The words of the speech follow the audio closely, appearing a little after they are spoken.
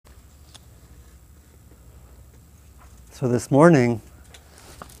So this morning,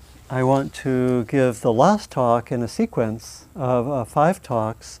 I want to give the last talk in a sequence of 5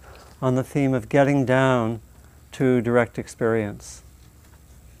 talks on the theme of getting down to direct experience.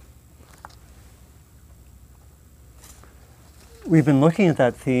 We've been looking at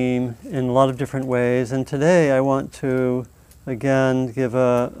that theme in a lot of different ways, and today I want to again give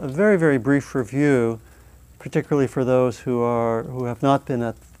a very, very brief review, particularly for those who have not been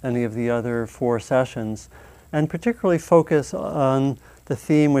at any of the other 4 sessions, and particularly focus on the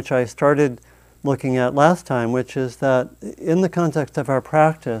theme which I started looking at last time, which is that in the context of our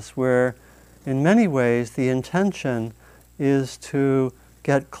practice, where in many ways the intention is to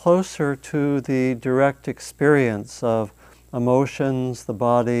get closer to the direct experience of emotions, the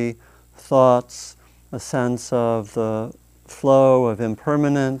body, thoughts, a sense of the flow of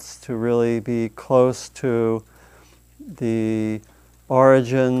impermanence, to really be close to the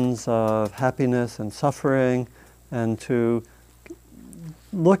origins of happiness and suffering, and to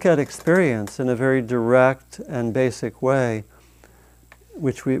look at experience in a very direct and basic way,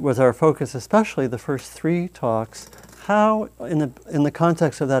 which was our focus, especially the first 3 talks. How, in the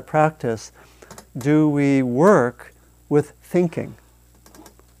context of that practice, do we work with thinking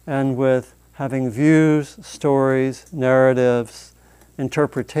and with having views, stories, narratives,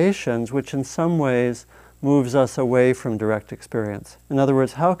 interpretations, which in some ways moves us away from direct experience? In other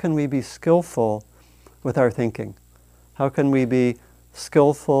words, how can we be skillful with our thinking? How can we be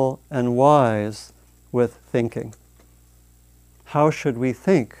skillful and wise with thinking? How should we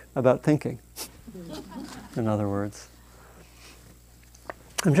think about thinking? In other words,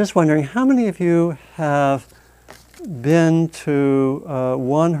 I'm just wondering, how many of you have been to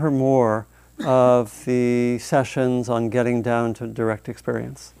one or more of the sessions on getting down to direct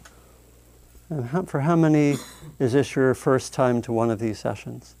experience? And for how many is this your first time to one of these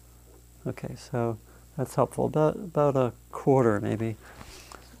sessions? Okay, so that's helpful. About a quarter, maybe.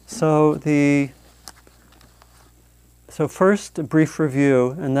 So first, a brief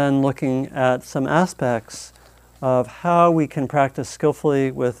review, and then looking at some aspects of how we can practice skillfully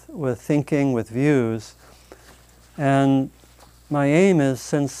with thinking, with views. And my aim is,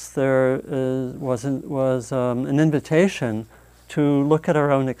 since there was an invitation to look at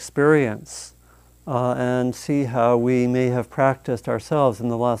our own experience and see how we may have practiced ourselves in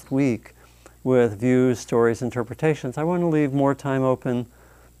the last week with views, stories, interpretations, I want to leave more time open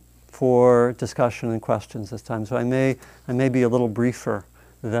for discussion and questions this time. So I may be a little briefer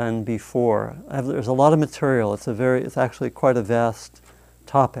than before. There's a lot of material. It's actually quite a vast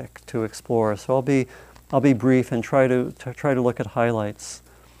topic to explore. So I'll be brief and try to look at highlights.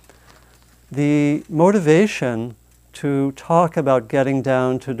 The motivation to talk about getting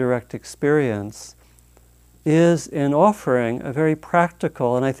down to direct experience is in offering a very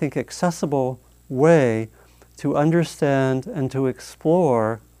practical and I think accessible way to understand and to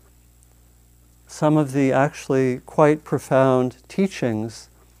explore some of the actually quite profound teachings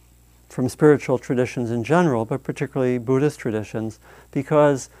from spiritual traditions in general, but particularly Buddhist traditions,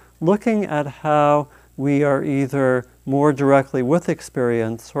 because looking at how we are either more directly with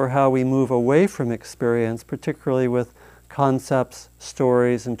experience or how we move away from experience, particularly with concepts,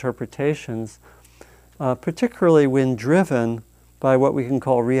 stories, interpretations, particularly when driven by what we can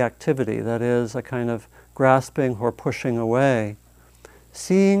call reactivity, that is, a kind of grasping or pushing away.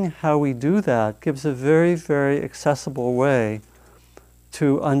 Seeing how we do that gives a very, very accessible way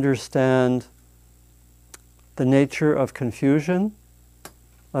to understand the nature of confusion,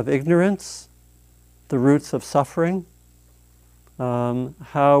 of ignorance, the roots of suffering,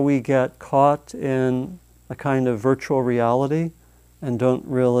 how we get caught in a kind of virtual reality and don't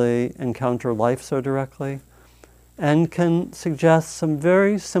really encounter life so directly, and can suggest some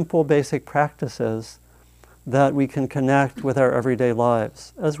very simple basic practices that we can connect with our everyday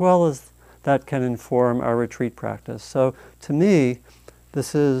lives, as well as that can inform our retreat practice. So to me,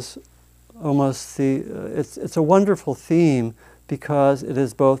 this is almost it's a wonderful theme because it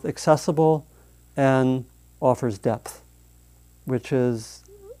is both accessible and offers depth, which is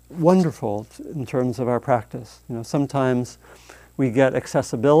wonderful in terms of our practice. Sometimes we get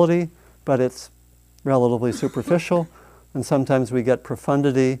accessibility, but it's relatively superficial, and sometimes we get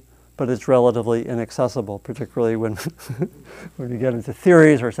profundity, but it's relatively inaccessible, particularly when when you get into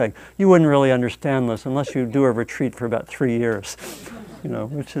theories or saying, you wouldn't really understand this unless you do a retreat for about 3 years,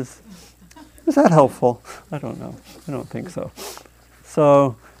 which is that helpful? I don't know. I don't think so.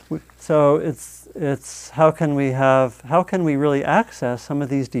 So it's how can we really access some of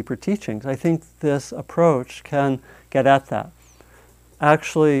these deeper teachings? I think this approach can get at that.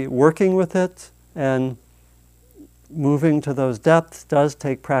 Actually working with it and moving to those depths does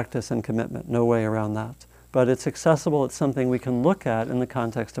take practice and commitment, no way around that. but it's accessible. It's something we can look at in the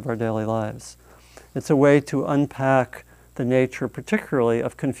context of our daily lives. It's a way to unpack the nature, particularly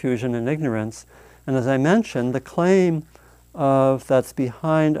of confusion and ignorance. And as I mentioned, the claim that's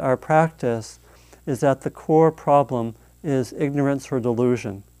behind our practice is that the core problem is ignorance or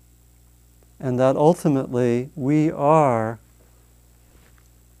delusion. And that ultimately we are,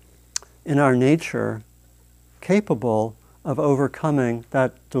 in our nature, capable of overcoming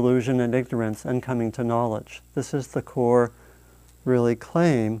that delusion and ignorance and coming to knowledge. This is the core, really,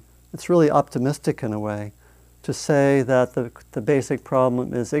 claim. It's really optimistic in a way to say that the basic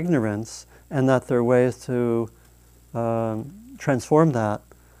problem is ignorance and that there are ways to transform that,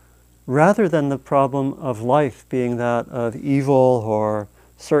 rather than the problem of life being that of evil or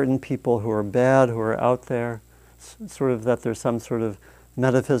certain people who are bad, who are out there, sort of that there's some sort of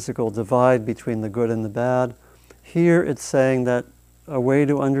metaphysical divide between the good and the bad. Here it's saying that a way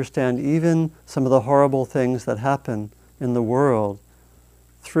to understand even some of the horrible things that happen in the world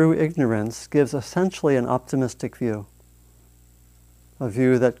through ignorance gives essentially an optimistic view, a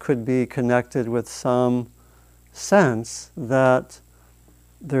view that could be connected with some sense that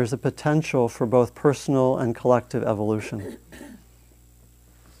there's a potential for both personal and collective evolution.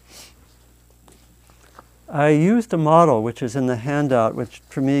 I used a model which is in the handout, which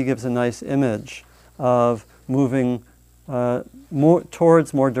for me gives a nice image of moving more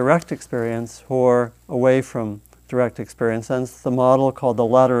towards more direct experience or away from direct experience. And it's the model called the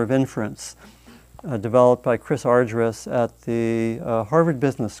ladder of inference, developed by Chris Argyris at the Harvard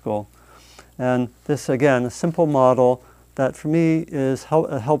Business School. And this, again, a simple model that for me is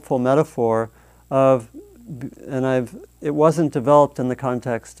a helpful metaphor of, it wasn't developed in the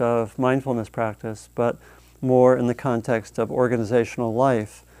context of mindfulness practice, but more in the context of organizational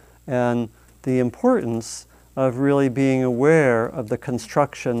life and the importance of really being aware of the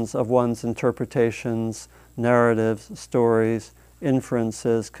constructions of one's interpretations, narratives, stories,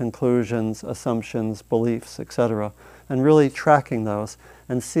 inferences, conclusions, assumptions, beliefs, etc., and really tracking those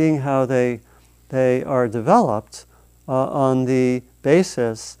and seeing how they are developed on the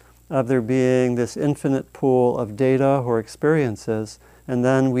basis of there being this infinite pool of data or experiences, and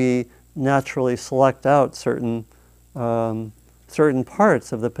then we naturally select out certain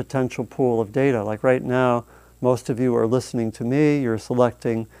parts of the potential pool of data. Like right now, most of you are listening to me, you're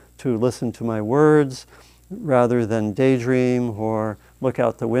selecting to listen to my words rather than daydream or look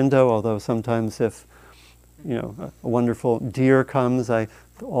out the window, although sometimes if a wonderful deer comes,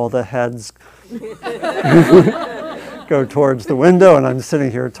 all the heads go towards the window, and I'm sitting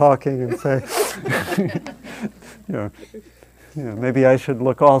here talking and say, maybe I should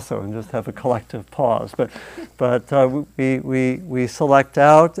look also and just have a collective pause. But we select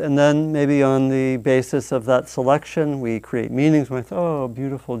out, and then maybe on the basis of that selection, we create meanings with, oh,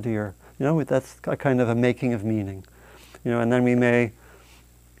 beautiful deer. That's a kind of a making of meaning. And then we may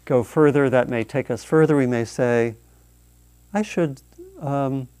go further. That may take us further. We may say, I should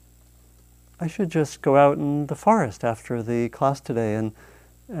just go out in the forest after the class today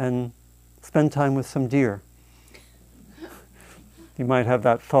and spend time with some deer. You might have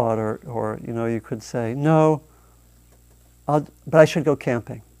that thought, or you could say, no, but I should go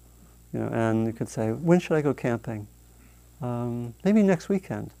camping. And you could say, when should I go camping? Maybe next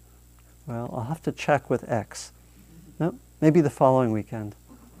weekend. Well, I'll have to check with X. No, maybe the following weekend.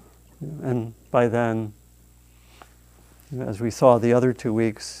 And by then, as we saw the other 2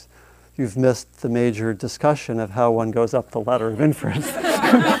 weeks, you've missed the major discussion of how one goes up the ladder of inference.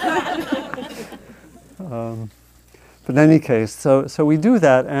 But in any case, so we do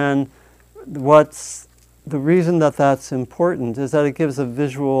that, and what's the reason that that's important is that it gives a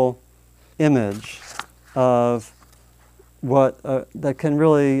visual image of what that can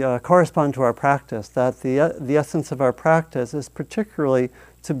really correspond to our practice, that the essence of our practice is particularly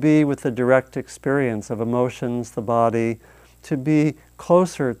to be with the direct experience of emotions, the body, to be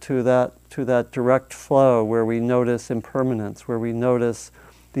closer to that direct flow where we notice impermanence, where we notice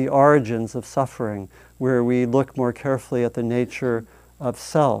the origins of suffering, where we look more carefully at the nature of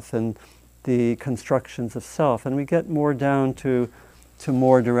self and the constructions of self, and we get more down to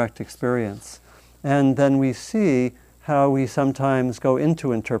more direct experience. And then we see how we sometimes go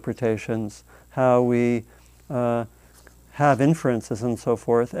into interpretations, how we have inferences and so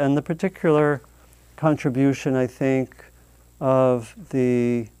forth. And the particular contribution, I think, of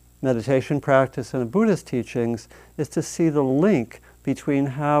the meditation practice and the Buddhist teachings is to see the link between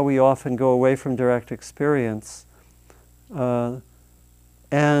how we often go away from direct experience and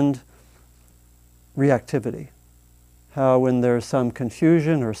reactivity. How when there's some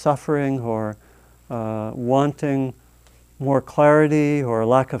confusion or suffering or wanting more clarity or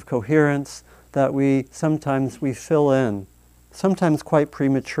lack of coherence, that sometimes we fill in, sometimes quite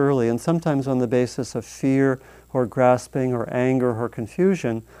prematurely, and sometimes on the basis of fear or grasping or anger or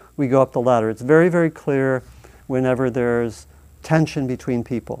confusion, we go up the ladder. It's very, very clear whenever there's tension between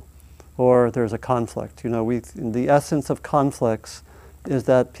people or there's a conflict. The essence of conflicts is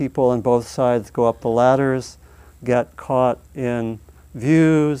that people on both sides go up the ladders, get caught in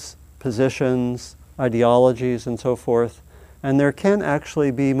views, positions, ideologies, and so forth. And there can't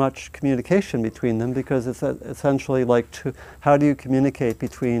actually be much communication between them because it's essentially like how do you communicate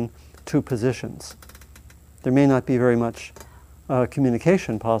between two positions? There may not be very much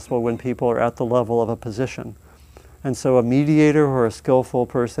communication possible when people are at the level of a position. And so a mediator or a skillful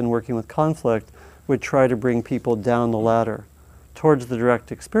person working with conflict would try to bring people down the ladder towards the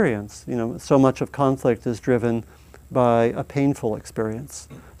direct experience. So much of conflict is driven by a painful experience.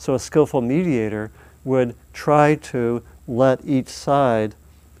 So a skillful mediator would try to let each side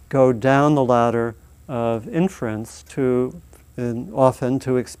go down the ladder of inference often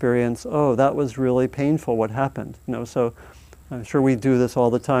to experience, oh, that was really painful, what happened. So I'm sure we do this all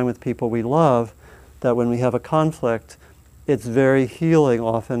the time with people we love, that when we have a conflict, it's very healing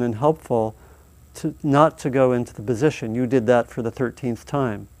often and helpful not to go into the position, you did that for the 13th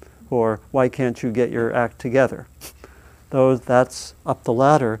time, or why can't you get your act together? That's up the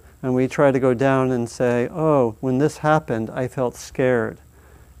ladder, and we try to go down and say, oh, when this happened, I felt scared.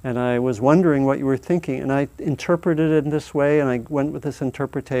 And I was wondering what you were thinking, and I interpreted it in this way, and I went with this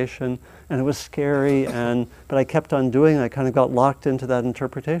interpretation, and it was scary, but I kept on doing it. I kind of got locked into that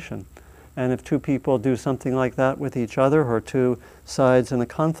interpretation. And if two people do something like that with each other, or two sides in a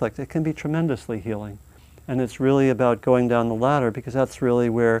conflict, it can be tremendously healing. And it's really about going down the ladder, because that's really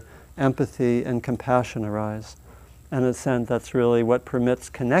where empathy and compassion arise. And in a sense, that's really what permits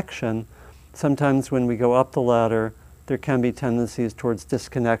connection. Sometimes when we go up the ladder, there can be tendencies towards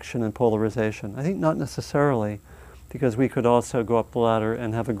disconnection and polarization. I think not necessarily, because we could also go up the ladder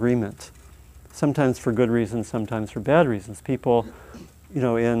and have agreement. Sometimes for good reasons, sometimes for bad reasons. People,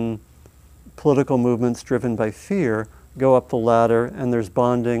 in political movements driven by fear, go up the ladder and there's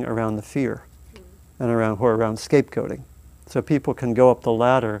bonding around the fear and around scapegoating. So people can go up the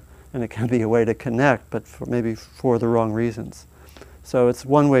ladder and it can be a way to connect, but maybe for the wrong reasons. So it's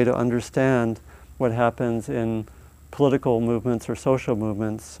one way to understand what happens in political movements or social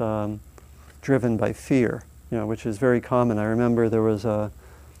movements driven by fear, which is very common. I remember there was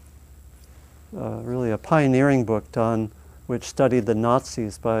really a pioneering book done which studied the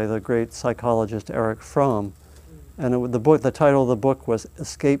Nazis by the great psychologist Erich Fromm. And the title of the book was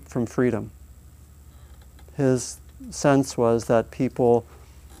Escape from Freedom. His sense was that people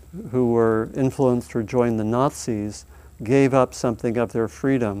who were influenced or joined the Nazis gave up something of their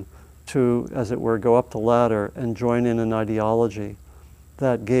freedom to, as it were, go up the ladder and join in an ideology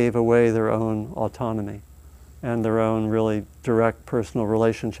that gave away their own autonomy and their own really direct personal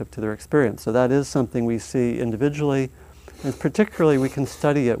relationship to their experience. So that is something we see individually, and particularly we can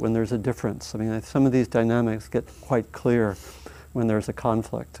study it when there's a difference. I mean, some of these dynamics get quite clear when there's a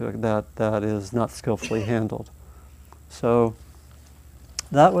conflict that is not skillfully handled. So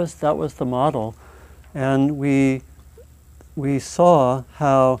that was the model, and we saw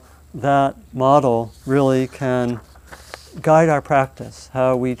how that model really can guide our practice,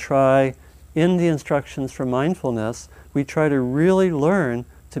 how we try, in the instructions for mindfulness, we try to really learn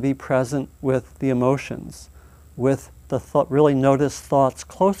to be present with the emotions, with the really notice thoughts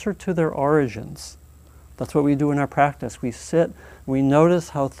closer to their origins. That's what we do in our practice. We sit, we notice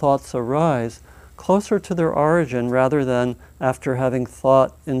how thoughts arise closer to their origin rather than after having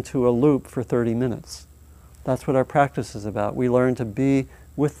thought into a loop for 30 minutes. That's what our practice is about. We learn to be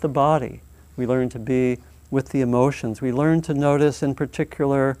with the body. We learn to be with the emotions. We learn to notice in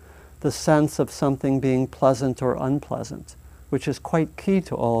particular the sense of something being pleasant or unpleasant, which is quite key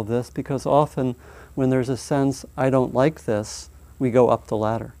to all of this, because often when there's a sense, I don't like this, we go up the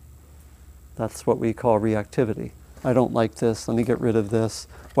ladder. That's what we call reactivity. I don't like this, let me get rid of this.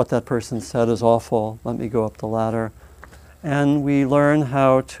 What that person said is awful, let me go up the ladder. And we learn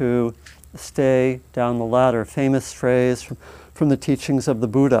how to stay down the ladder. Famous phrase from the teachings of the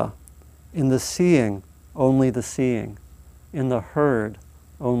Buddha: in the seeing, only the seeing. In the heard,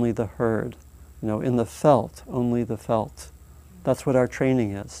 only the heard. In the felt, only the felt. That's what our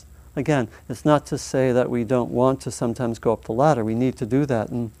training is. Again, it's not to say that we don't want to sometimes go up the ladder. We need to do that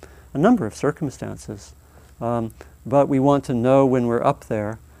in a number of circumstances. But we want to know when we're up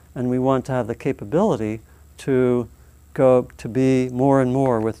there, and we want to have the capability to go to be more and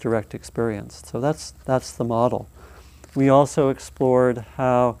more with direct experience. So that's the model. We also explored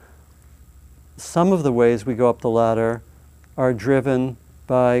how some of the ways we go up the ladder are driven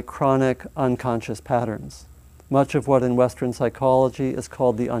by chronic unconscious patterns. Much of what in Western psychology is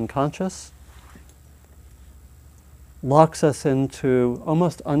called the unconscious locks us into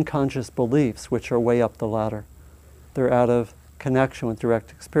almost unconscious beliefs which are way up the ladder. They're out of connection with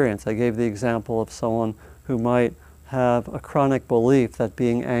direct experience. I gave the example of someone who might have a chronic belief that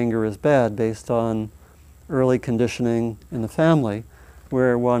being angry is bad based on early conditioning in the family,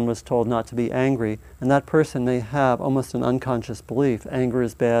 where one was told not to be angry, and that person may have almost an unconscious belief, anger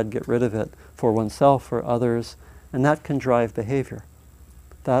is bad, get rid of it, for oneself or others, and that can drive behavior.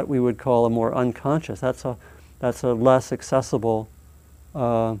 That we would call a more unconscious, that's a less accessible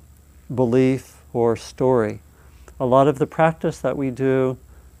belief or story. A lot of the practice that we do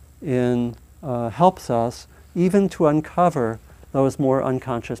helps us even to uncover those more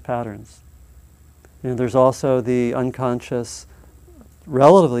unconscious patterns. There's also the unconscious,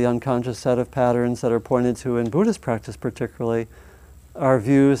 relatively unconscious set of patterns that are pointed to in Buddhist practice particularly, our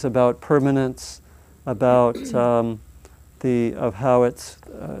views about permanence, about of how it's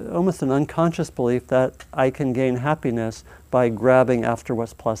almost an unconscious belief that I can gain happiness by grabbing after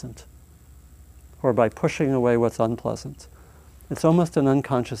what's pleasant or by pushing away what's unpleasant. It's almost an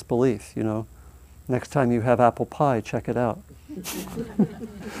unconscious belief, Next time you have apple pie, check it out.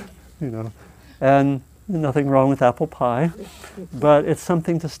 And nothing wrong with apple pie, but it's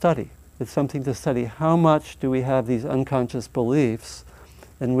something to study. It's something to study. How much do we have these unconscious beliefs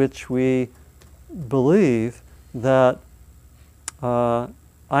in which we believe that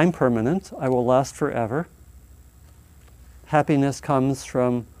I'm permanent, I will last forever. Happiness comes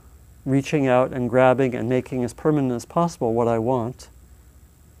from reaching out and grabbing and making as permanent as possible what I want.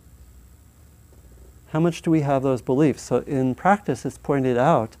 How much do we have those beliefs? So in practice, it's pointed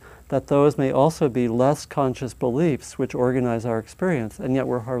out that those may also be less conscious beliefs which organize our experience, and yet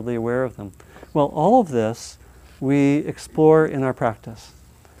we're hardly aware of them. Well, all of this we explore in our practice,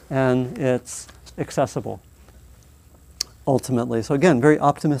 and it's accessible, ultimately. So again, very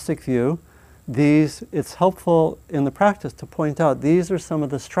optimistic view. It's helpful in the practice to point out these are some of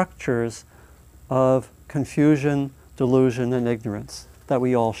the structures of confusion, delusion, and ignorance that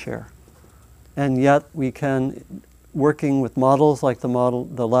we all share. And yet we can, working with models like the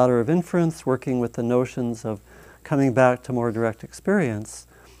ladder of inference, working with the notions of coming back to more direct experience,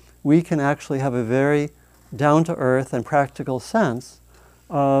 we can actually have a very down-to-earth and practical sense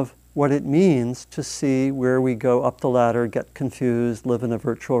of what it means to see where we go up the ladder, get confused, live in a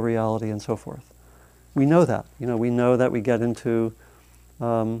virtual reality, and so forth. We know that. We know that we get into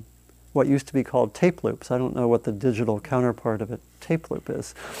what used to be called tape loops. I don't know what the digital counterpart of a tape loop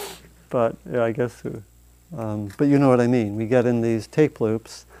is, but yeah, I guess. But you know what I mean. We get in these tape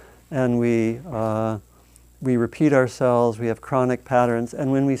loops, and we repeat ourselves. We have chronic patterns,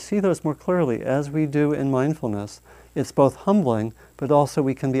 and when we see those more clearly, as we do in mindfulness, it's both humbling, but also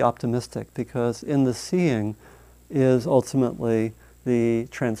we can be optimistic, because in the seeing is ultimately the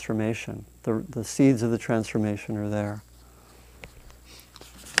transformation. The seeds of the transformation are there.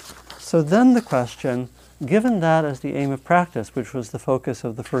 So then the question, given that as the aim of practice, which was the focus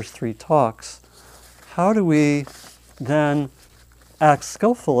of the first three talks, how do we then act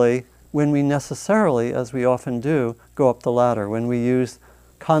skillfully when we necessarily, as we often do, go up the ladder, when we use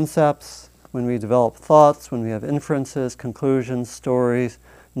concepts, when we develop thoughts, when we have inferences, conclusions, stories,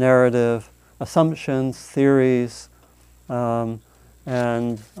 narrative, assumptions, theories,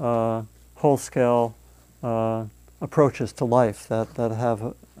 and whole-scale approaches to life that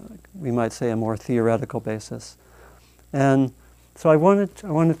have, we might say, a more theoretical basis. And so I want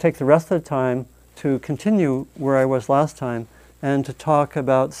to take the rest of the time to continue where I was last time and to talk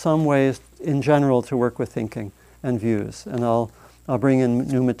about some ways in general to work with thinking and views. And I'll bring in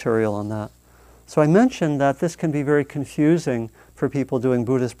new material on that. So I mentioned that this can be very confusing for people doing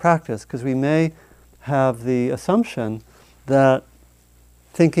Buddhist practice, because we may have the assumption that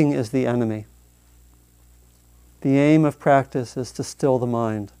thinking is the enemy. The aim of practice is to still the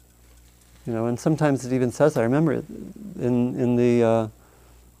mind. And sometimes it even says, I remember it in the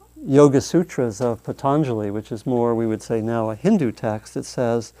Yoga Sutras of Patanjali, which is more, we would say now, a Hindu text, it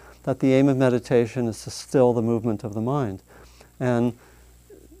says that the aim of meditation is to still the movement of the mind. And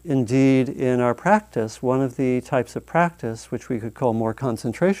indeed, in our practice, one of the types of practice, which we could call more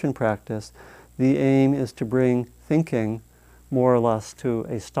concentration practice, the aim is to bring thinking more or less to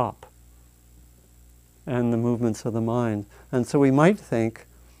a stop and the movements of the mind. And so we might think,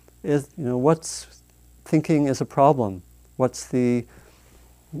 what's thinking is a problem?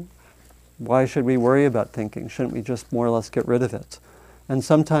 Why should we worry about thinking? Shouldn't we just more or less get rid of it? And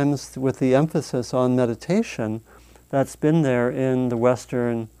sometimes with the emphasis on meditation, that's been there in the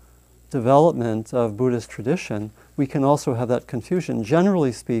Western development of Buddhist tradition, we can also have that confusion.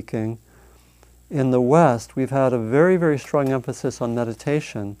 Generally speaking, in the West, we've had a very, very strong emphasis on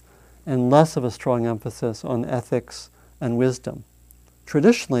meditation and less of a strong emphasis on ethics and wisdom.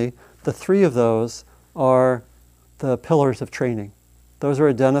 Traditionally, the three of those are the pillars of training. Those are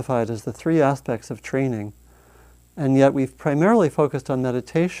identified as the three aspects of training. And yet we've primarily focused on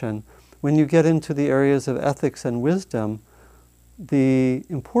meditation. When you get into the areas of ethics and wisdom, the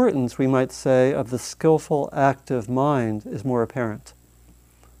importance, we might say, of the skillful, active mind is more apparent.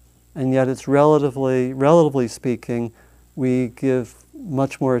 And yet it's relatively speaking, we give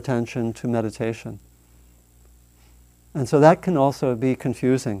much more attention to meditation. And so that can also be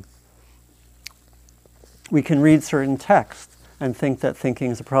confusing. We can read certain texts and think that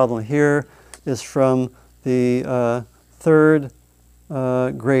thinking is a problem. Here is from the third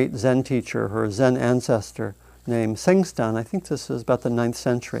great Zen teacher, or Zen ancestor, named Sengstan. I think this is about the 9th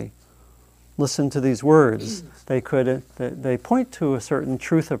century. Listen to these words. They point to a certain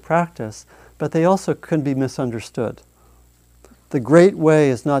truth of practice, but they also could be misunderstood. The great way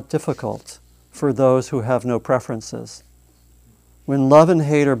is not difficult for those who have no preferences. When love and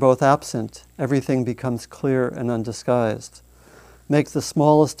hate are both absent, everything becomes clear and undisguised. Make the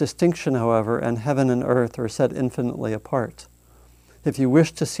smallest distinction, however, and heaven and earth are set infinitely apart. If you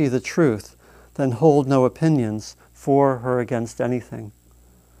wish to see the truth, then hold no opinions for or against anything.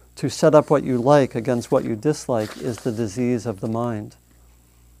 To set up what you like against what you dislike is the disease of the mind.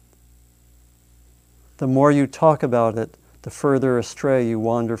 The more you talk about it, the further astray you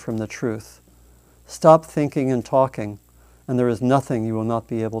wander from the truth. Stop thinking and talking, and there is nothing you will not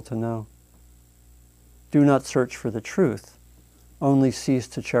be able to know. Do not search for the truth, only cease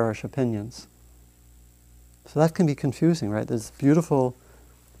to cherish opinions. So that can be confusing, right? This beautiful,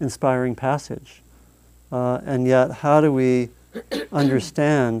 inspiring passage. And yet, how do we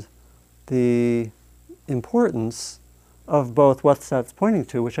understand the importance of both what that's pointing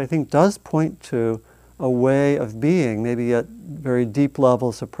to, which I think does point to a way of being, maybe at very deep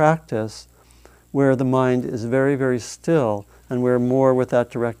levels of practice, where the mind is very, very still and we're more with that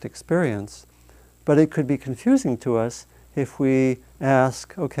direct experience. But it could be confusing to us if we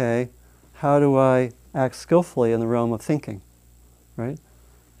ask, okay, how do I act skillfully in the realm of thinking, right?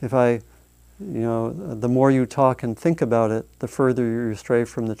 If the more you talk and think about it, the further you stray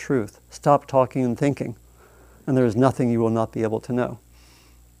from the truth. Stop talking and thinking, and there is nothing you will not be able to know.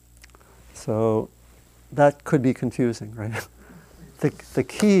 So that could be confusing, right? The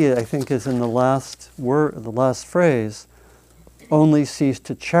key, I think, is in the last word, the last phrase, only cease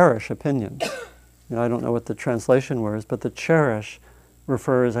to cherish opinions. I don't know what the translation was, but the cherish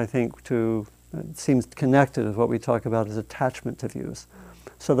refers, I think, to, it seems connected with what we talk about as attachment to views.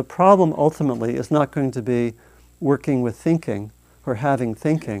 So the problem ultimately is not going to be working with thinking or having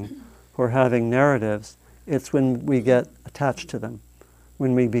narratives. It's when we get attached to them,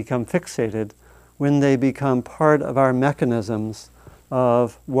 when we become fixated, when they become part of our mechanisms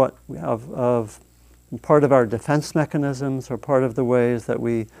of part of our defense mechanisms, or part of the ways that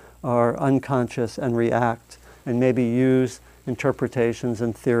we are unconscious and react, and maybe use interpretations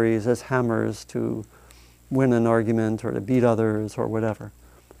and theories as hammers to win an argument or to beat others or whatever.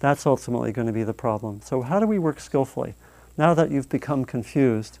 That's ultimately going to be the problem. So how do we work skillfully? Now that you've become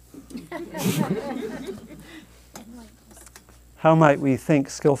confused, how might we think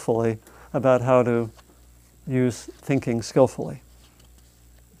skillfully about how to use thinking skillfully?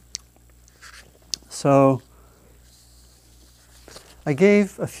 So I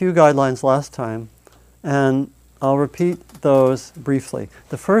gave a few guidelines last time, and I'll repeat those briefly.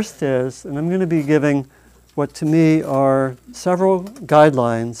 The first is, and I'm going to be giving what to me are several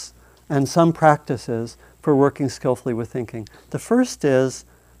guidelines and some practices for working skillfully with thinking. The first is,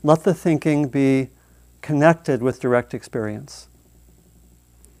 let the thinking be connected with direct experience.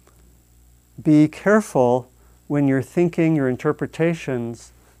 Be careful when your thinking, your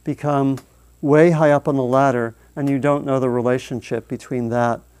interpretations become way high up on the ladder and you don't know the relationship between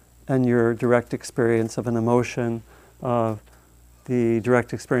that and your direct experience of an emotion, of the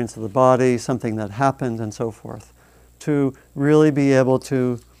direct experience of the body, something that happened, and so forth. To really be able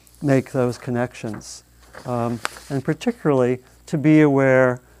to make those connections. And particularly to be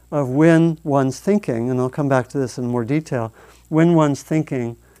aware of when one's thinking, and I'll come back to this in more detail, when one's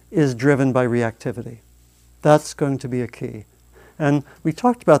thinking is driven by reactivity. That's going to be a key. And we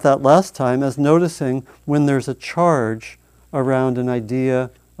talked about that last time as noticing when there's a charge around an idea,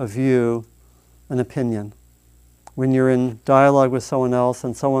 a view, an opinion. When you're in dialogue with someone else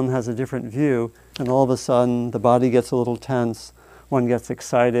and someone has a different view, and all of a sudden the body gets a little tense, one gets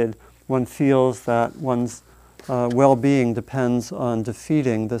excited, one feels that one's well-being depends on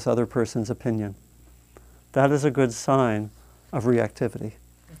defeating this other person's opinion. That is a good sign of reactivity,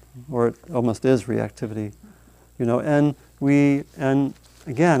 or it almost is reactivity, you know. And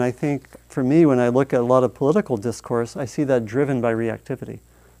again, I think for me, when I look at a lot of political discourse, I see that driven by reactivity.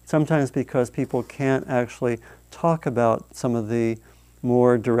 Sometimes because people can't actually talk about some of the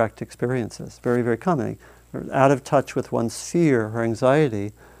more direct experiences. Very, very common. We're out of touch with one's fear or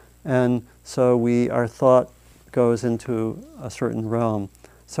anxiety, and so our thought goes into a certain realm.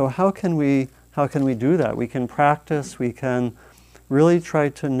 So how can we do that? We can practice, we can really try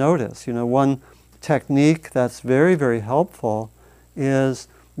to notice. You know, one technique that's very, very helpful is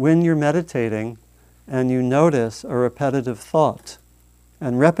when you're meditating and you notice a repetitive thought.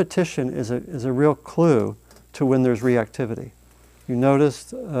 And repetition is a real clue to when there's reactivity. You notice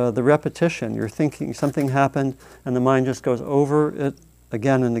the repetition. You're thinking something happened and the mind just goes over it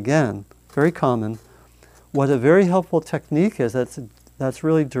again and again. Very common. What a very helpful technique is, that's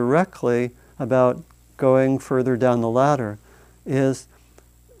really directly about going further down the ladder, is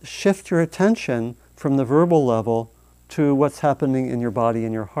shift your attention from the verbal level to what's happening in your body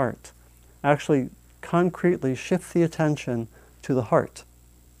and your heart. Actually, concretely shift the attention to the heart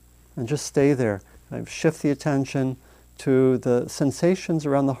and just stay there. Shift the attention to the sensations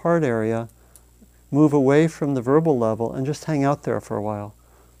around the heart area, move away from the verbal level and just hang out there for a while.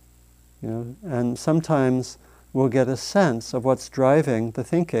 You know, and sometimes we'll get a sense of what's driving the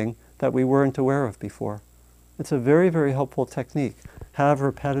thinking that we weren't aware of before. It's a very, very helpful technique. Have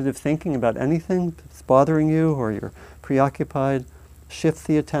repetitive thinking about anything that's bothering you or you're preoccupied. Shift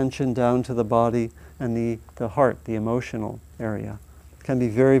the attention down to the body and the heart, the emotional area. It can be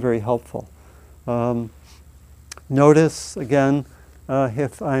very, very helpful. Notice, again,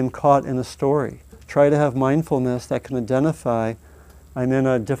 if I'm caught in a story. Try to have mindfulness that can identify, I'm in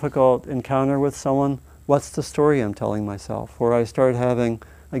a difficult encounter with someone, what's the story I'm telling myself? Or I start having,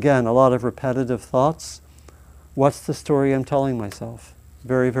 again, a lot of repetitive thoughts. What's the story I'm telling myself?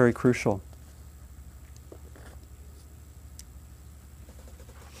 Very, very crucial.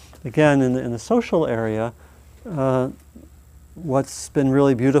 Again, in the social area, what's been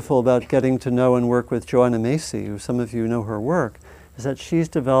really beautiful about getting to know and work with Joanna Macy, who some of you know her work, is that she's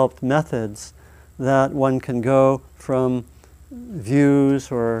developed methods that one can go from views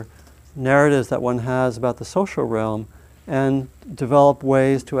or narratives that one has about the social realm and develop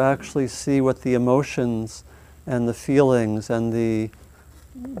ways to actually see what the emotions and the feelings and the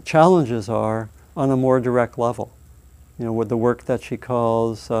challenges are on a more direct level. You know, with the work that she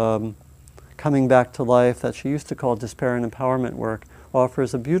calls coming back to life, that she used to call despair and empowerment work,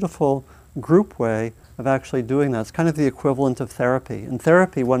 offers a beautiful group way of actually doing that. It's kind of the equivalent of therapy. In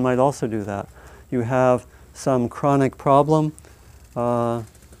therapy, one might also do that. You have some chronic problem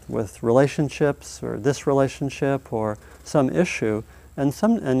with relationships or this relationship or some issue,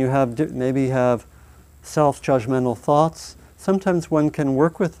 and you have maybe have self-judgmental thoughts. Sometimes one can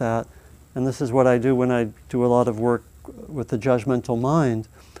work with that, and this is what I do when I do a lot of work with the judgmental mind,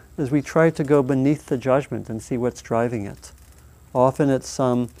 is we try to go beneath the judgment and see what's driving it. Often it's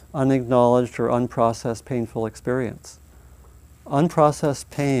some unacknowledged or unprocessed painful experience. Unprocessed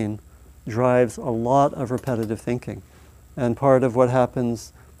pain drives a lot of repetitive thinking. And part of what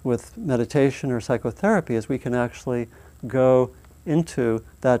happens with meditation or psychotherapy is we can actually go into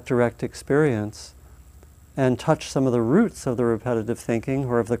that direct experience and touch some of the roots of the repetitive thinking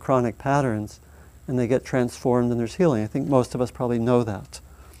or of the chronic patterns, and they get transformed and there's healing. I think most of us probably know that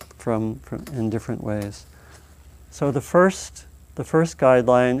from in different ways. So the first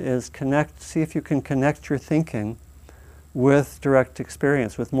guideline is see if you can connect your thinking with direct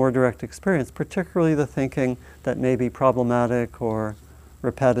experience, with more direct experience, particularly the thinking that may be problematic or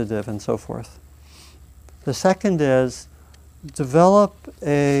repetitive and so forth. The second is develop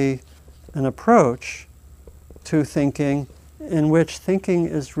an approach to thinking in which thinking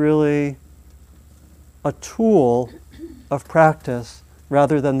is really a tool of practice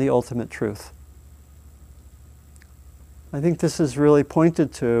rather than the ultimate truth. I think this is really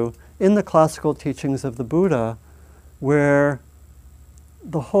pointed to in the classical teachings of the Buddha, where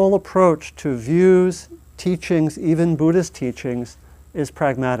the whole approach to views, teachings, even Buddhist teachings, is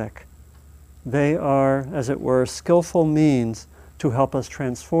pragmatic. They are, as it were, skillful means to help us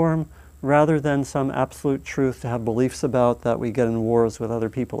transform rather than some absolute truth to have beliefs about that we get in wars with other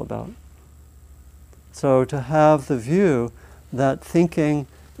people about. So to have the view that thinking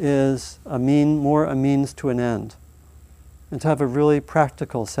is more a means to an end, and to have a really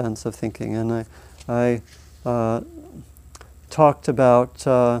practical sense of thinking. And I talked about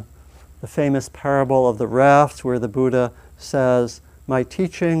the famous parable of the raft, where the Buddha says, my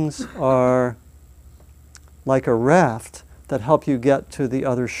teachings are like a raft that help you get to the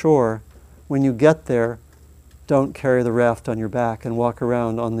other shore. When you get there, don't carry the raft on your back and walk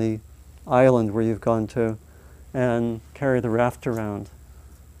around on the island where you've gone to and carry the raft around.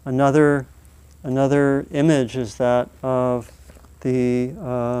 Another image is that of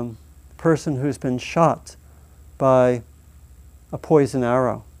the person who's been shot by a poison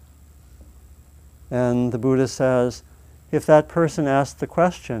arrow. And the Buddha says, if that person asked the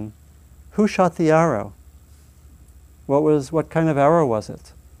question, who shot the arrow? What kind of arrow was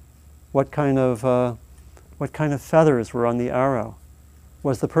it? What kind of feathers were on the arrow?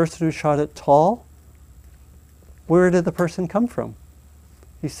 Was the person who shot it tall? Where did the person come from?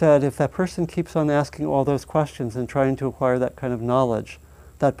 He said, if that person keeps on asking all those questions and trying to acquire that kind of knowledge,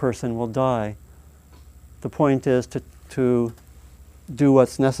 that person will die. The point is to do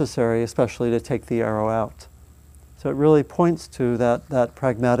what's necessary, especially to take the arrow out. So it really points to that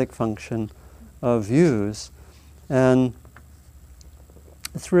pragmatic function of views. And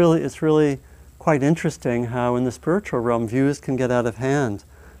it's really quite interesting how in the spiritual realm views can get out of hand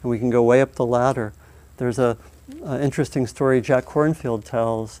and we can go way up the ladder. There's an interesting story Jack Kornfield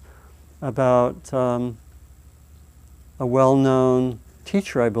tells about a well-known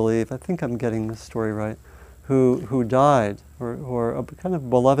teacher, I believe, I think I'm getting this story right, who died, or a kind of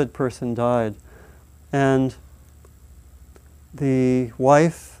beloved person died. And the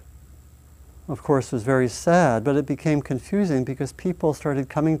wife, of course, was very sad, but it became confusing because people started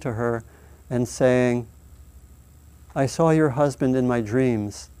coming to her and saying, I saw your husband in my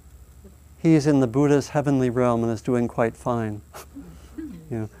dreams. He's in the Buddha's heavenly realm and is doing quite fine.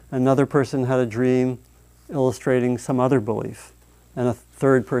 Another person had a dream illustrating some other belief. And a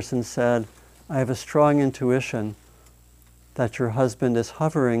third person said, I have a strong intuition that your husband is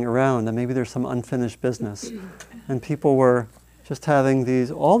hovering around and maybe there's some unfinished business. And people were just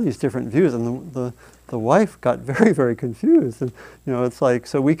having all these different views, and the wife got very, very confused. And it's like,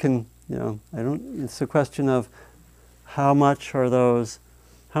 so we can, it's a question of how much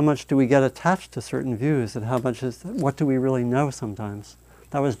do we get attached to certain views, and what do we really know sometimes?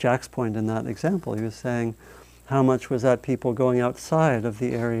 That was Jack's point in that example. He was saying, how much was that people going outside of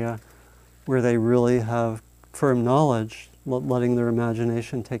the area where they really have firm knowledge, letting their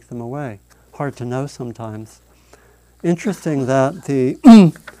imagination take them away? Hard to know sometimes. Interesting that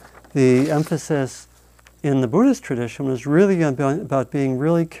the emphasis in the Buddhist tradition was really about being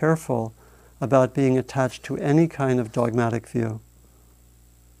really careful about being attached to any kind of dogmatic view.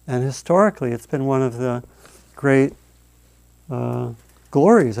 And historically, it's been one of the great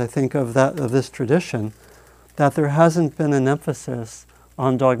glories, I think, of this tradition, that there hasn't been an emphasis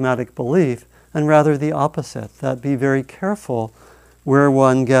on dogmatic belief, and rather the opposite, that be very careful where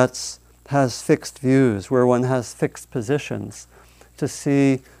one has fixed views, where one has fixed positions, to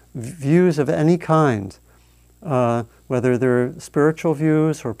see views of any kind, whether they're spiritual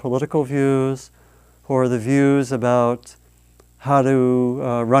views or political views, or the views about how to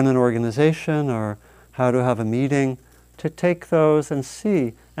run an organization or how to have a meeting, to take those and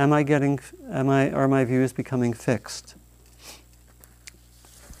see, are my views becoming fixed?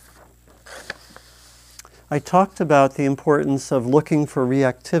 I talked about the importance of looking for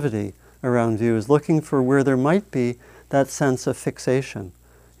reactivity around views, looking for where there might be that sense of fixation,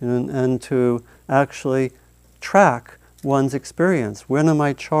 and to actually track one's experience. When am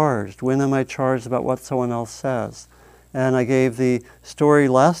I charged? When am I charged about what someone else says? And I gave the story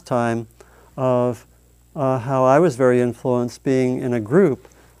last time of how I was very influenced being in a group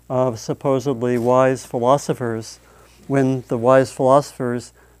of supposedly wise philosophers, when the wise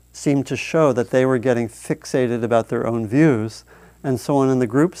philosophers seemed to show that they were getting fixated about their own views. And someone in the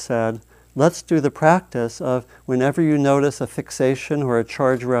group said, let's do the practice of whenever you notice a fixation or a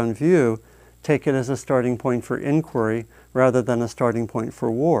charge around view, take it as a starting point for inquiry rather than a starting point for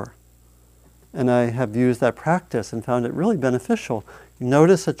war. And I have used that practice and found it really beneficial. You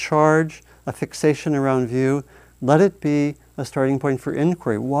notice a charge, a fixation around view, let it be a starting point for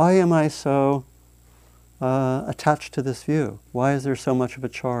inquiry. Why am I so attached to this view? Why is there so much of a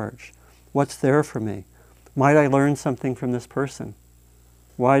charge? What's there for me? Might I learn something from this person?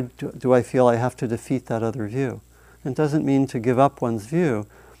 Why do I feel I have to defeat that other view? It doesn't mean to give up one's view,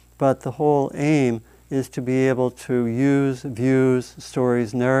 but the whole aim is to be able to use views,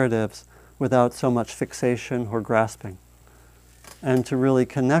 stories, narratives without so much fixation or grasping, and to really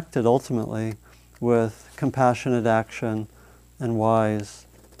connect it ultimately with compassionate action and wise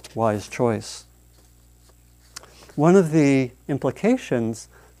choice. One of the implications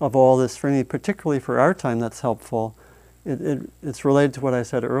of all this for me, particularly for our time that's helpful, it's related to what I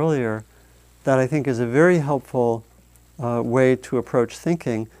said earlier, that I think is a very helpful way to approach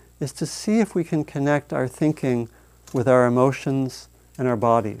thinking, is to see if we can connect our thinking with our emotions and our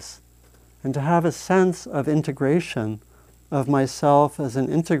bodies, and to have a sense of integration of myself as an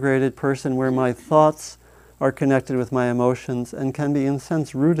integrated person where my thoughts are connected with my emotions and can be in a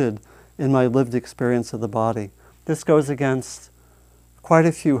sense rooted in my lived experience of the body. This goes against quite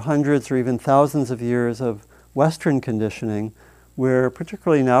a few hundreds or even thousands of years of Western conditioning, where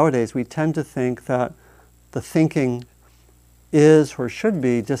particularly nowadays we tend to think that the thinking is or should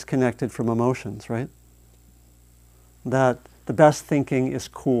be disconnected from emotions, right? That the best thinking is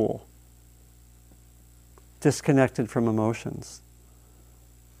cool, disconnected from emotions,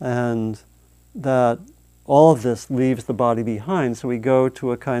 and that all of this leaves the body behind. So we go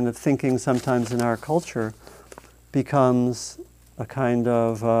to a kind of thinking sometimes in our culture becomes a kind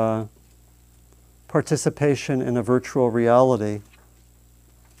of participation in a virtual reality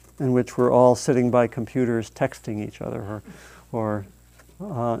in which we're all sitting by computers texting each other, or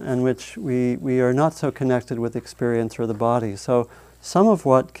in which we are not so connected with experience or the body. So some of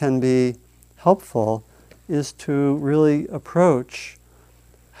what can be helpful is to really approach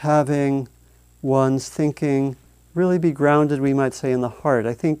having one's thinking really be grounded, we might say, in the heart.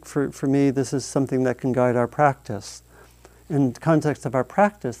 I think for me this is something that can guide our practice. In the context of our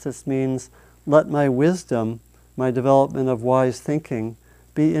practice, this means let my wisdom, my development of wise thinking,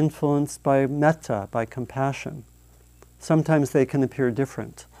 be influenced by metta, by compassion. Sometimes they can appear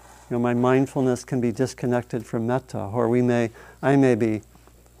different. You know, my mindfulness can be disconnected from metta, or I'm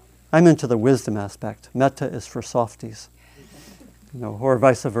into the wisdom aspect. Metta is for softies. You know, or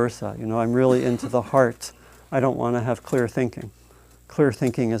vice versa. You know, I'm really into the heart. I don't want to have clear thinking. Clear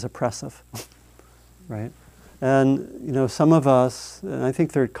thinking is oppressive, right? And you know, some of us, and I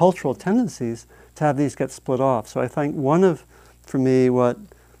think there are cultural tendencies to have these get split off. So I think for me,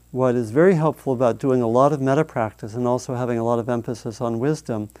 what is very helpful about doing a lot of metta practice and also having a lot of emphasis on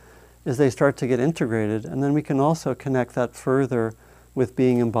wisdom is they start to get integrated, and then we can also connect that further with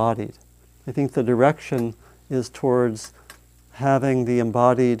being embodied. I think the direction is towards having the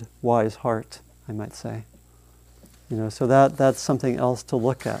embodied wise heart, I might say. You know, so that's something else to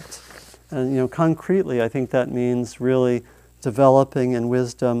look at. And you know, concretely, I think that means really developing in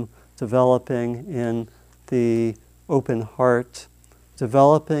wisdom, developing in the open heart,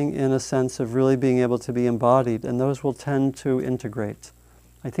 developing in a sense of really being able to be embodied, and those will tend to integrate.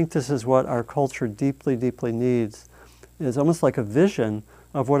 I think this is what our culture deeply, deeply needs, is almost like a vision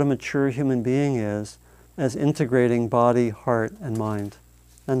of what a mature human being is, as integrating body, heart, and mind,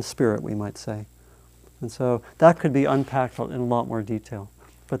 and spirit, we might say. And so that could be unpacked in a lot more detail.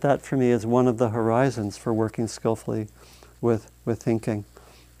 But that, for me, is one of the horizons for working skillfully with thinking.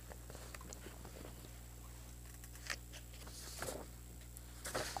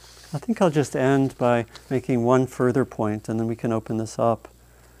 I think I'll just end by making one further point, and then we can open this up.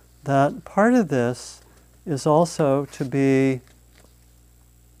 That part of this is also to be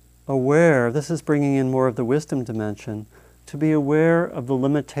aware, this is bringing in more of the wisdom dimension, to be aware of the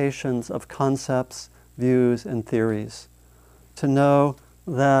limitations of concepts, views, and theories. To know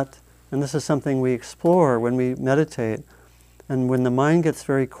that, and this is something we explore when we meditate, and when the mind gets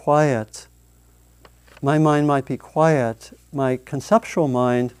very quiet, my mind might be quiet, my conceptual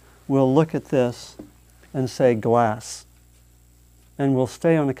mind will look at this and say glass. And we'll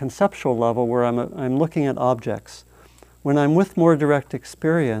stay on a conceptual level where I'm looking at objects. When I'm with more direct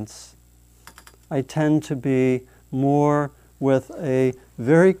experience, I tend to be more with a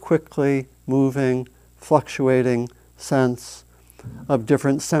very quickly moving, fluctuating sense of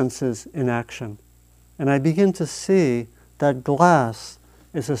different senses in action. And I begin to see that glass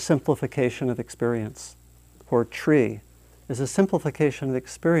is a simplification of experience, or tree is a simplification of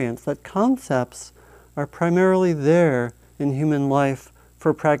experience, that concepts are primarily there in human life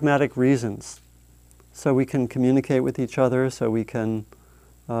for pragmatic reasons. So we can communicate with each other, so we can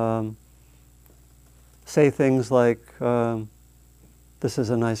say things like, this is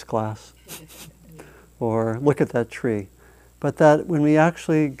a nice glass, or look at that tree. But that when we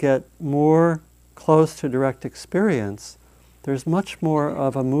actually get more close to direct experience, there's much more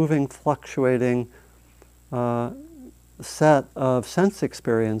of a moving, fluctuating set of sense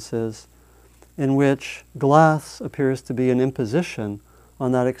experiences in which glass appears to be an imposition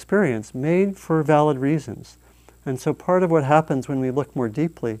on that experience, made for valid reasons. And so part of what happens when we look more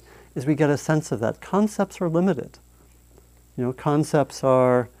deeply is we get a sense of that. Concepts are limited. You know, concepts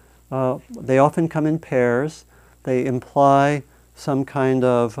are, they often come in pairs. They imply some kind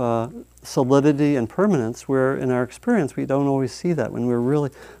of solidity and permanence, where in our experience we don't always see that.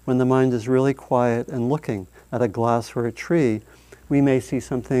 When the mind is really quiet and looking at a glass or a tree, we may see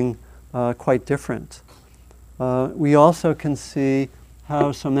something quite different. We also can see how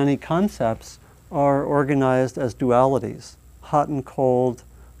so many concepts are organized as dualities, hot and cold,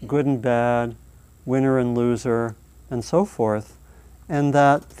 good and bad, winner and loser, and so forth, and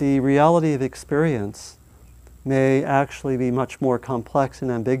that the reality of experience may actually be much more complex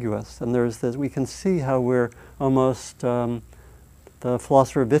and ambiguous. And there's this, we can see how we're almost, the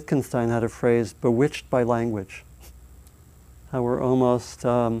philosopher Wittgenstein had a phrase, bewitched by language. How we're almost,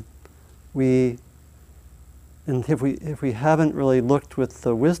 and if we haven't really looked with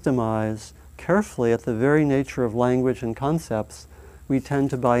the wisdom eyes carefully at the very nature of language and concepts, we tend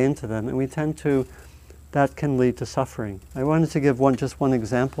to buy into them, and that can lead to suffering. I wanted to give just one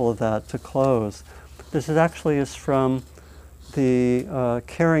example of that to close. This is from the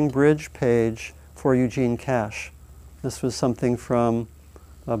Caring Bridge page for Eugene Cash. This was something from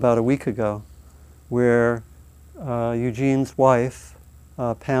about a week ago, where Eugene's wife,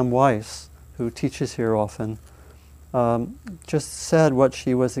 Pam Weiss, who teaches here often, just said what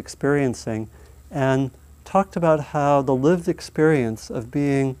she was experiencing and talked about how the lived experience of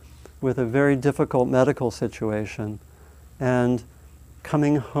being with a very difficult medical situation and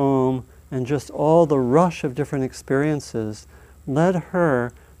coming home and just all the rush of different experiences led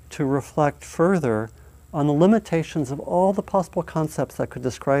her to reflect further on the limitations of all the possible concepts that could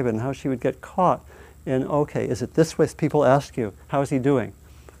describe it, and how she would get caught in, okay, is it this way? People ask you, how is he doing?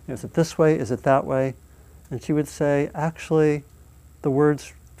 Is it this way? Is it that way? And she would say, actually, the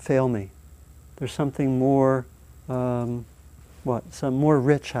words fail me. There's something more, some more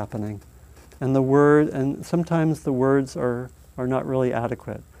rich happening. And sometimes the words are not really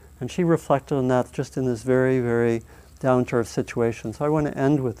adequate. And she reflected on that just in this very, very down-to-earth situation. So I want to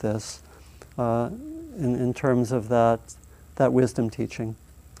end with this in terms of that wisdom teaching.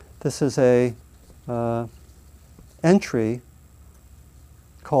 This is a entry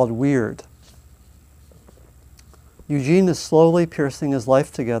called Weird. Eugene is slowly piercing his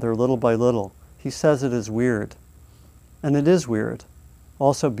life together little by little. He says it is weird. And it is weird.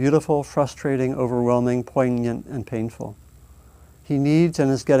 Also beautiful, frustrating, overwhelming, poignant, and painful. He needs and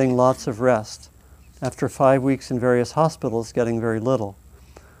is getting lots of rest. After 5 weeks in various hospitals, getting very little.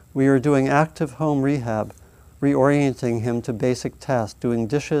 We are doing active home rehab, reorienting him to basic tasks, doing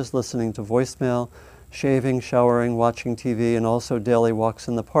dishes, listening to voicemail, shaving, showering, watching TV, and also daily walks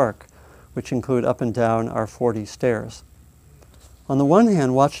in the park, which include up and down our 40 stairs. On the one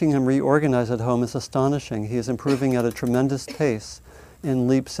hand, watching him reorganize at home is astonishing. He is improving at a tremendous pace in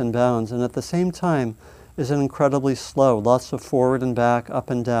leaps and bounds, and at the same time is incredibly slow, lots of forward and back, up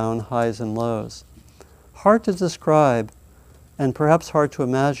and down, highs and lows. Hard to describe, and perhaps hard to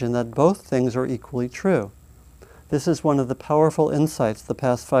imagine that both things are equally true. This is one of the powerful insights the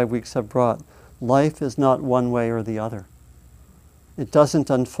past 5 weeks have brought. Life is not one way or the other. It doesn't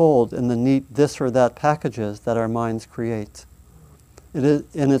unfold in the neat this or that packages that our minds create. It is,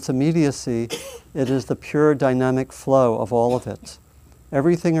 in its immediacy, it is the pure dynamic flow of all of it.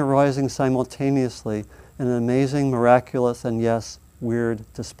 Everything arising simultaneously in an amazing, miraculous, and yes, weird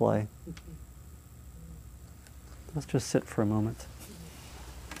display. Let's just sit for a moment.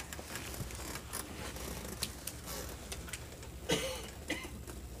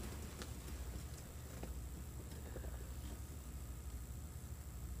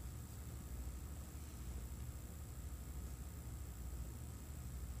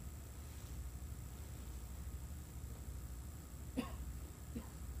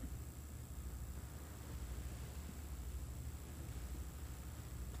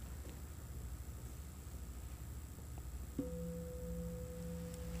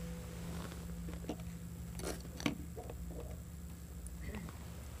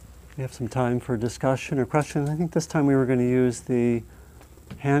 We have some time for discussion or questions. I think this time we were going to use the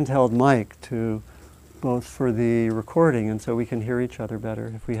handheld mic both for the recording and so we can hear each other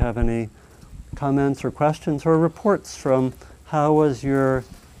better. If we have any comments or questions or reports from how was your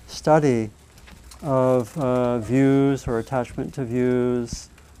study of views or attachment to views,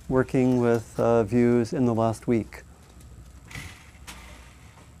 working with views in the last week.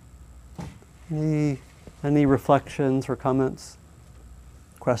 Any reflections or comments?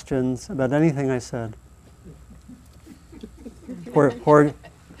 Questions about anything I said?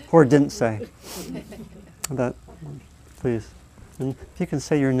 or didn't say? That, please. And if you can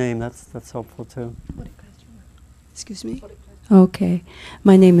say your name, that's helpful too. Excuse me? Okay.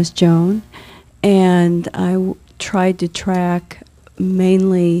 My name is Joan, and I tried to track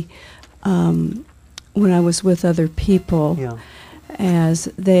mainly when I was with other people as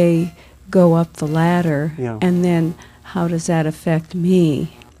they go up the ladder, and then how does that affect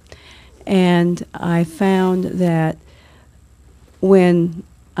me? And I found that when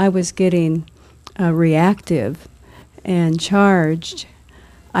I was getting reactive and charged,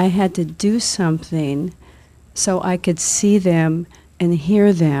 I had to do something so I could see them and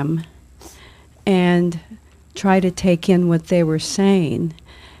hear them and try to take in what they were saying.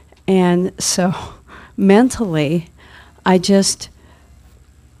 And so mentally, I just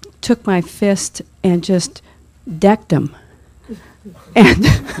took my fist and just decked them. And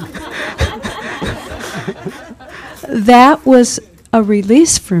that was a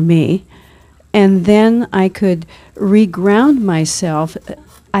release for me. And then I could reground myself.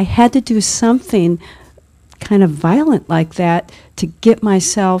 I had to do something kind of violent like that to get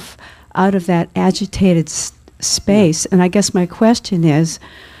myself out of that agitated space. And I guess my question is,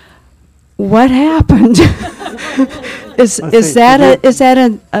 what happened? Is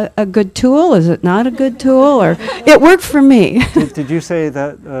that a good tool? Is it not a good tool? Or it worked for me. Did you say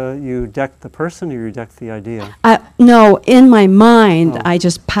that you decked the person or you decked the idea? No, in my mind, I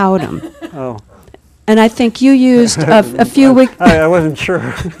just powed them. Oh. And I think you used a few weeks. I wasn't sure.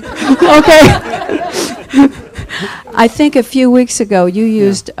 Okay. I think a few weeks ago you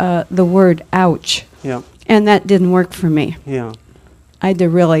used the word ouch. Yeah. And that didn't work for me. Yeah. I had to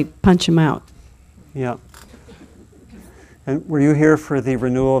really punch him out. Yeah. And were you here for the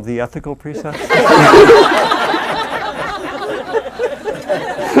renewal of the ethical precepts?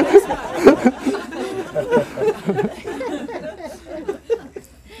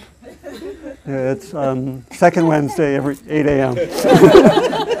 Yeah, it's second Wednesday every 8 a.m.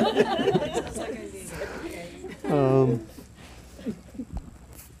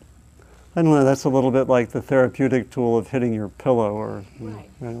 I don't know, that's a little bit like the therapeutic tool of hitting your pillow, or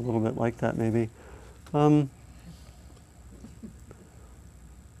a little bit like that maybe. I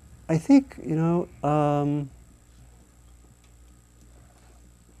think,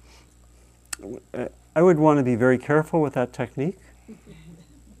 I would want to be very careful with that technique.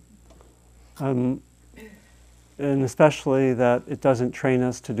 And especially that it doesn't train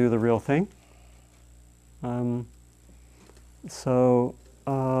us to do the real thing.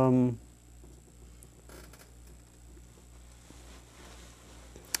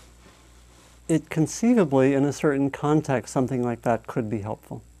 It conceivably, in a certain context, something like that could be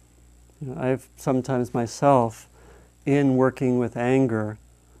helpful. I've sometimes myself, in working with anger,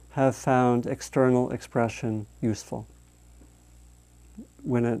 have found external expression useful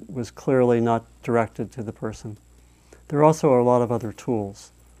when it was clearly not directed to the person. There also are a lot of other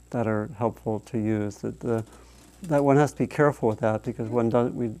tools that are helpful to use. That one has to be careful with that, because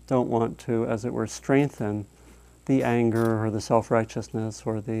we don't want to, as it were, strengthen the anger or the self-righteousness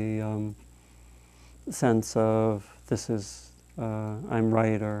or the sense of this is I'm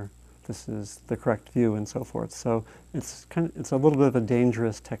right, or this is the correct view, and so forth. So it's a little bit of a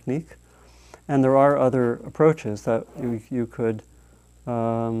dangerous technique, and there are other approaches that you could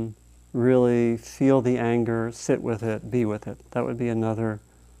really feel the anger, sit with it, be with it. That would be another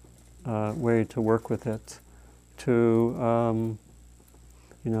way to work with it.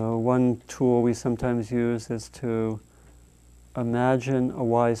 One tool we sometimes use is to imagine a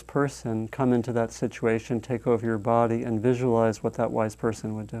wise person come into that situation, take over your body, and visualize what that wise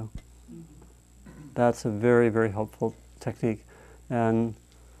person would do. That's a very, very helpful technique, and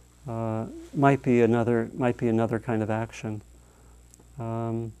might be another kind of action.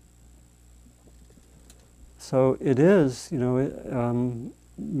 So it is,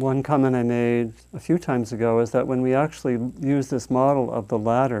 one comment I made a few times ago is that when we actually use this model of the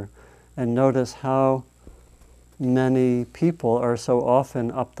ladder and notice how many people are so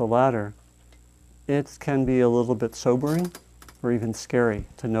often up the ladder, it can be a little bit sobering or even scary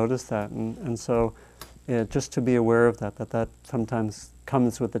to notice that. And so just to be aware of that sometimes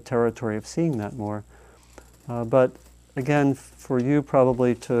comes with the territory of seeing that more. But again, for you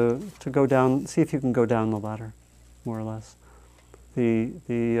probably to go down, see if you can go down the ladder, more or less. The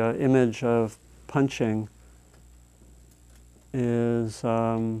image of punching is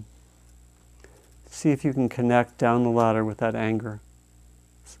see if you can connect down the ladder with that anger.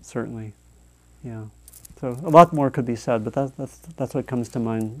 Certainly, yeah. So a lot more could be said, but that's what comes to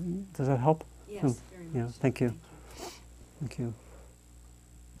mind. Does that help? Yes, very much. Yeah. Thank you. Thank you.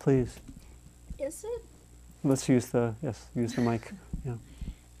 Please. Is it? Let's use the mic. Yeah.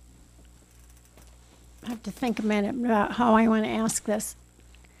 I have to think a minute about how I want to ask this.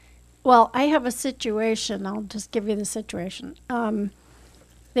 Well, I have a situation. I'll just give you the situation.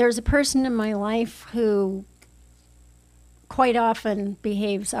 There's a person in my life who quite often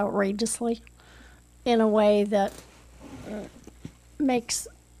behaves outrageously in a way that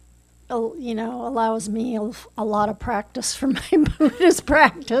allows me a lot of practice for my Buddhist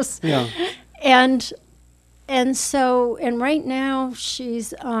practice. Yeah. And right now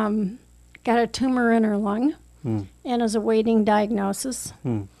she's got a tumor in her lung, and is awaiting diagnosis.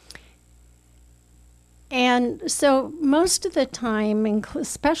 Mm. And so most of the time,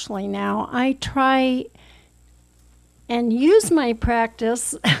 especially now, I try and use my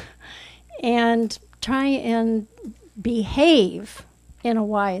practice and try and behave in a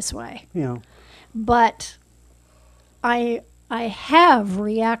wise way. Yeah. But I have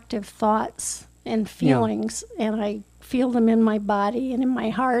reactive thoughts and feelings, and I feel them in my body and in my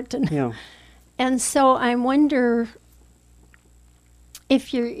heart, and so I wonder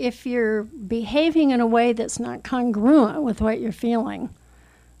if you're behaving in a way that's not congruent with what you're feeling.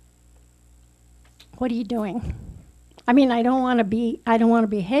 What are you doing? I mean, I don't want to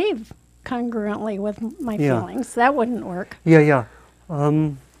behave congruently with my feelings. That wouldn't work. Yeah.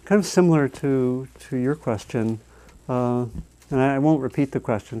 Kind of similar to your question. And I won't repeat the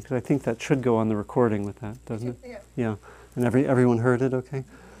question because I think that should go on the recording with that, doesn't it? Yeah. And everyone heard it okay?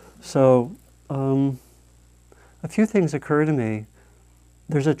 So a few things occur to me.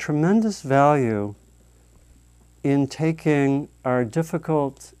 There's a tremendous value in taking our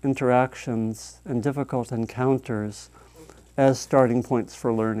difficult interactions and difficult encounters as starting points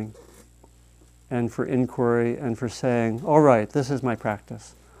for learning and for inquiry and for saying, all right, this is my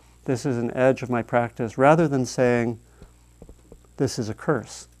practice. This is an edge of my practice, rather than saying, this is a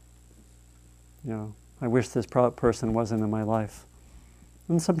curse. I wish this person wasn't in my life.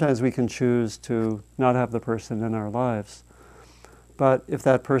 And sometimes we can choose to not have the person in our lives. But if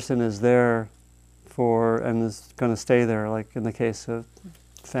that person is there and is going to stay there, like in the case of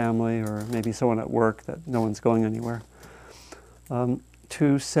family or maybe someone at work that no one's going anywhere,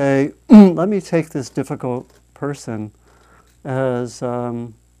 to say, let me take this difficult person as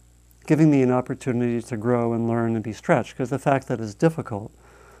giving me an opportunity to grow and learn and be stretched, because the fact that it's difficult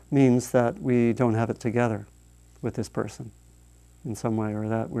means that we don't have it together with this person in some way, or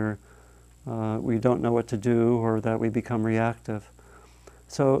that we don't know what to do, or that we become reactive.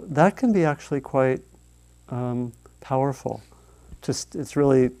 So that can be actually quite powerful. It's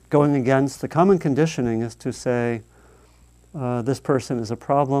really going against the common conditioning is to say, this person is a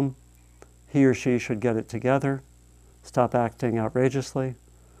problem, he or she should get it together, stop acting outrageously,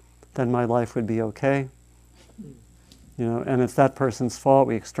 then my life would be okay. And it's that person's fault.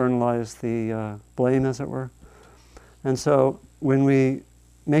 We externalize the blame, as it were. And so when we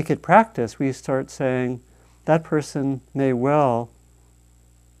make it practice, we start saying, that person may well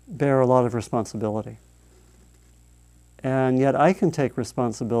bear a lot of responsibility. And yet I can take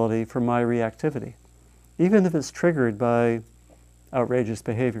responsibility for my reactivity, even if it's triggered by outrageous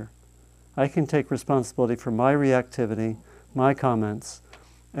behavior. I can take responsibility for my reactivity, my comments,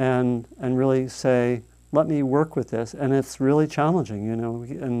 and really say, let me work with this. And it's really challenging,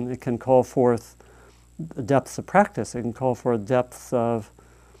 and it can call forth the depths of practice. It can call for depths of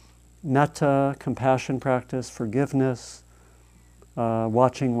metta, compassion practice, forgiveness,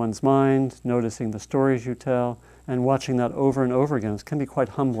 watching one's mind, noticing the stories you tell, and watching that over and over again. It can be quite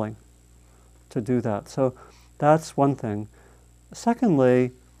humbling to do that. So that's one thing.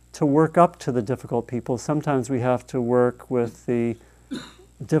 Secondly, to work up to the difficult people, sometimes we have to work with the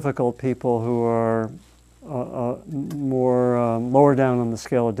difficult people who are more lower down on the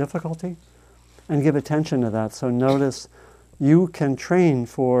scale of difficulty, and give attention to that. So notice you can train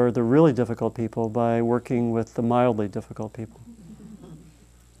for the really difficult people by working with the mildly difficult people.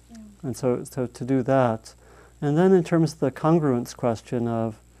 And so to do that. And then in terms of the congruence question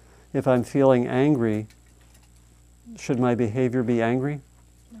of, if I'm feeling angry, should my behavior be angry?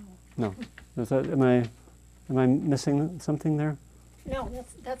 No. Am I missing something there? No,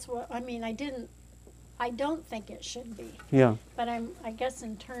 that's what I mean. I don't think it should be. Yeah. But I guess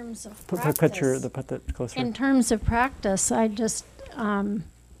in terms of put practice. Put that closer. In terms of practice, I just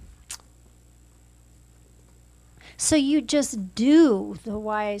so you just do the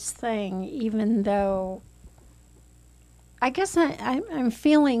wise thing, even though I guess I'm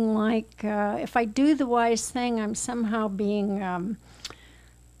feeling like if I do the wise thing, I'm somehow being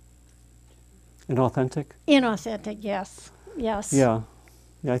Inauthentic? Inauthentic, yes. Yeah.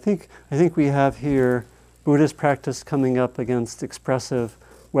 I think we have here Buddhist practice coming up against expressive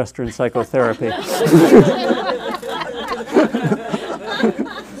Western psychotherapy.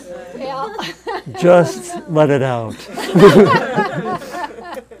 Yeah. Just let it out.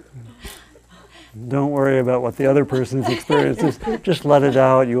 Don't worry about what the other person's experience is. Just let it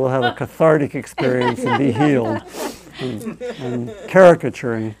out. You will have a cathartic experience and be healed. And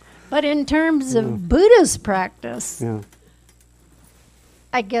caricaturing. But in terms of Buddha's practice,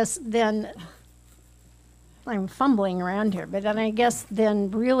 I guess then, I'm fumbling around here, but then I guess then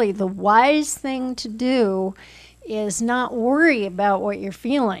really the wise thing to do is not worry about what you're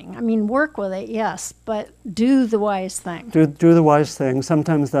feeling. I mean, work with it, yes, but do the wise thing. Do the wise thing.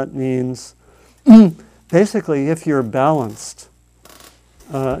 Sometimes that means, basically, if you're balanced,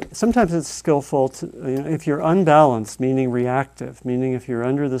 sometimes it's skillful to, if you're unbalanced, meaning reactive, meaning if you're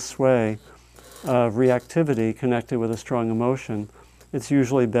under the sway of reactivity connected with a strong emotion, it's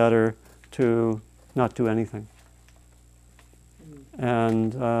usually better to not do anything.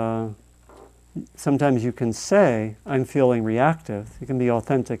 And sometimes you can say, I'm feeling reactive. You can be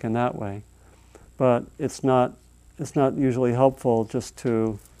authentic in that way. But it's not usually helpful just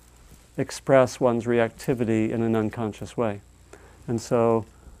to express one's reactivity in an unconscious way. And so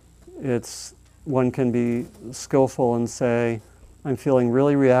one can be skillful and say, I'm feeling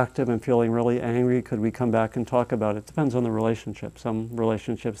really reactive, I'm feeling really angry, could we come back and talk about it? Depends on the relationship. Some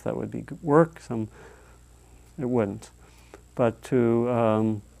relationships that would be work, some it wouldn't. But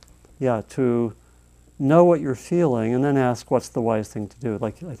to know what you're feeling and then ask what's the wise thing to do.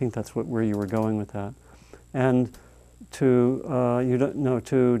 Like, I think that's where you were going with that. And to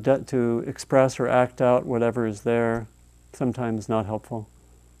express or act out whatever is there, sometimes not helpful,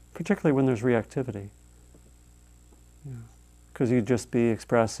 particularly when there's reactivity. Because you'd just be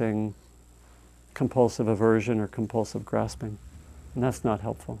expressing compulsive aversion or compulsive grasping, and that's not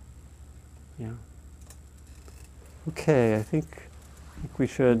helpful. Yeah. Okay, I think we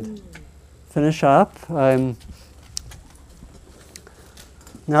should finish up. Now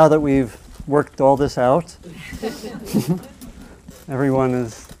that we've worked all this out, everyone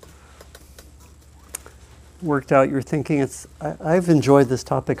has worked out your thinking. I've enjoyed this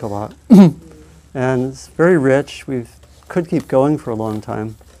topic a lot, and it's very rich. We could keep going for a long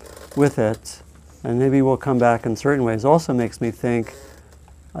time with it, and maybe we'll come back in certain ways. Also makes me think,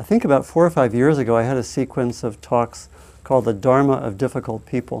 I think about 4 or 5 years ago, I had a sequence of talks called The Dharma of Difficult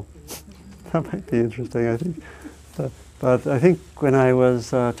People. That might be interesting, I think. But I think when I was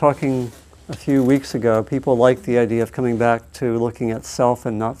talking a few weeks ago, people liked the idea of coming back to looking at self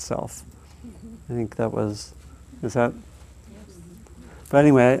and not self. I think is that? But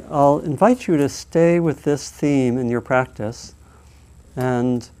anyway, I'll invite you to stay with this theme in your practice,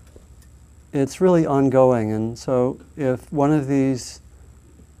 and it's really ongoing. And so if one of these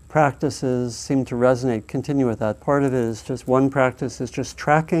practices seem to resonate, continue with that. Part of it is just one practice is just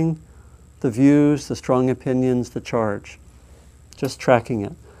tracking the views, the strong opinions, the charge. Just tracking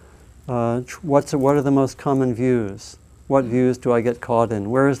it. What are the most common views? What views do I get caught in?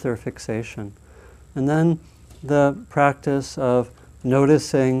 Where is their fixation? And then the practice of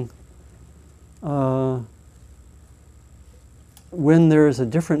noticing when there is a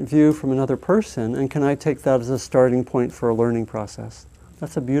different view from another person, and can I take that as a starting point for a learning process?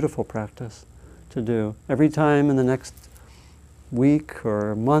 That's a beautiful practice to do. Every time in the next week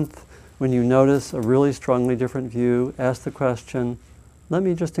or month, when you notice a really strongly different view, ask the question, let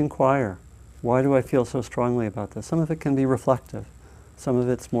me just inquire. Why do I feel so strongly about this? Some of it can be reflective. Some of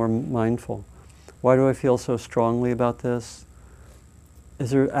it's more mindful. Why do I feel so strongly about this? Is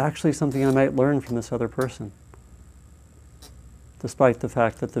there actually something I might learn from this other person? Despite the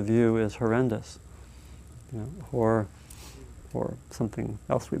fact that the view is horrendous, or something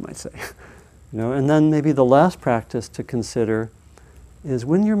else we might say. And then maybe the last practice to consider is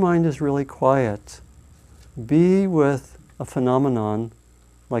when your mind is really quiet, be with a phenomenon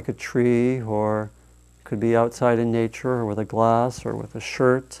like a tree, or could be outside in nature, or with a glass, or with a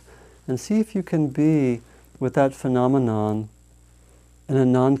shirt, and see if you can be with that phenomenon in a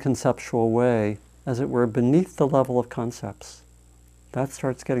non-conceptual way, as it were, beneath the level of concepts. That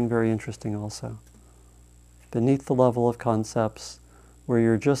starts getting very interesting also. Beneath the level of concepts, where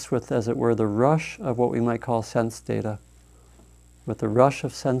you're just with, as it were, the rush of what we might call sense data. With the rush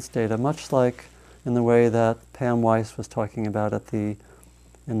of sense data, much like in the way that Pam Weiss was talking about in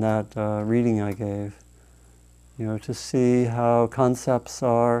that reading I gave. To see how concepts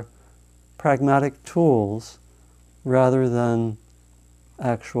are pragmatic tools rather than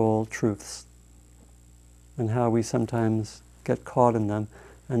actual truths, and how we sometimes get caught in them,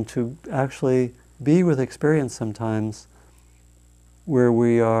 and to actually be with experience sometimes where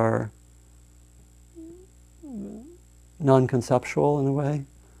we are non-conceptual in a way,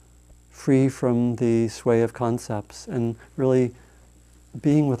 free from the sway of concepts, and really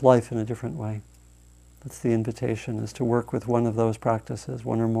being with life in a different way. That's the invitation, is to work with one of those practices,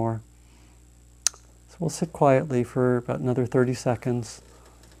 one or more. So we'll sit quietly for about another 30 seconds.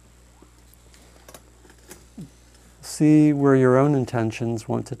 See where your own intentions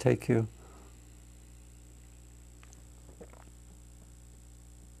want to take you.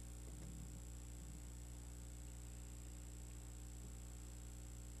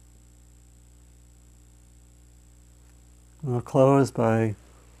 I'll close by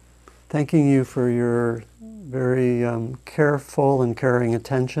thanking you for your very careful and caring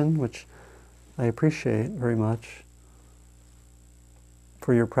attention, which I appreciate very much,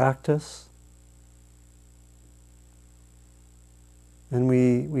 for your practice. And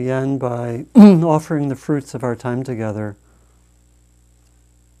we end by offering the fruits of our time together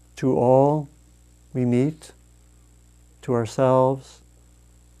to all we meet, to ourselves,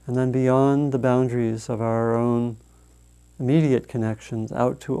 and then beyond the boundaries of our own immediate connections,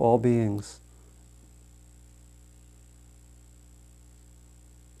 out to all beings.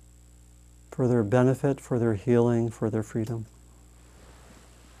 For their benefit, for their healing, for their freedom.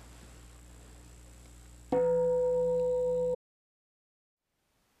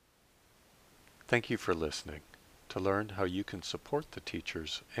 Thank you for listening. To learn how you can support the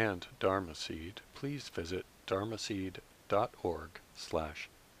teachers and Dharma Seed, please visit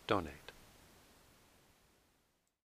dharmaseed.org/donate.